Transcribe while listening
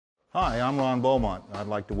Hi, I'm Ron Beaumont. I'd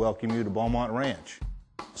like to welcome you to Beaumont Ranch.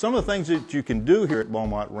 Some of the things that you can do here at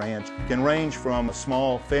Beaumont Ranch can range from a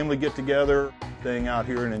small family get-together, staying out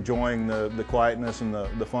here and enjoying the quietness and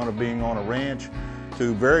the fun of being on a ranch,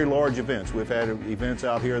 to very large events. We've had events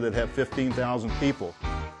out here that have 15,000 people.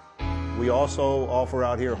 We also offer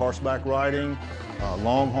out here horseback riding,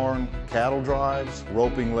 longhorn cattle drives,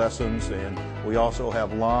 roping lessons, and we also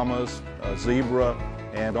have llamas, zebra,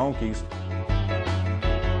 and donkeys.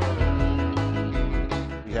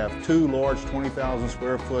 We have two large 20,000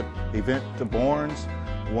 square foot event barns.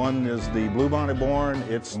 One is the Bluebonnet barn.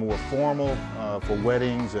 It's more formal for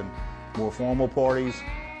weddings and more formal parties.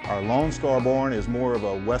 Our Lone Star barn is more of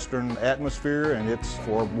a western atmosphere, and it's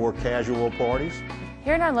for more casual parties.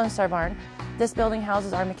 Here in our Lone Star barn, this building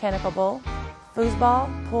houses our mechanical bull,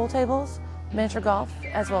 foosball, pool tables, miniature golf,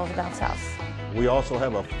 as well as a bounce house. We also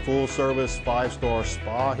have a full-service 5-star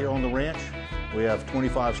spa here on the ranch. We have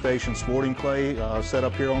 25 station sporting clay set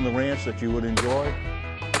up here on the ranch that you would enjoy.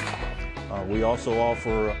 We also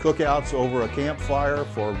offer cookouts over a campfire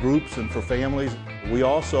for groups and for families. We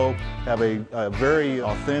also have a very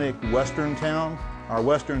authentic Western town. Our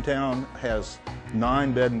Western town has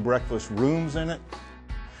 9 bed and breakfast rooms in it.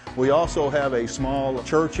 We also have a small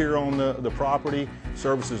church here on the property.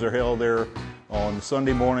 Services are held there on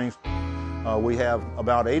Sunday mornings. We have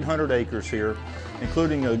about 800 acres here,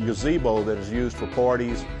 including a gazebo that is used for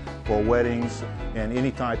parties, for weddings, and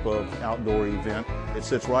any type of outdoor event. It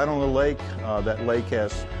sits right on the lake. That lake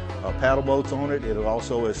has paddle boats on it. It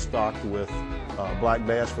also is stocked with black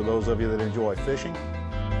bass for those of you that enjoy fishing.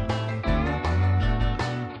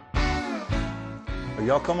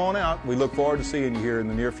 Y'all come on out. We look forward to seeing you here in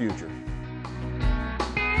the near future.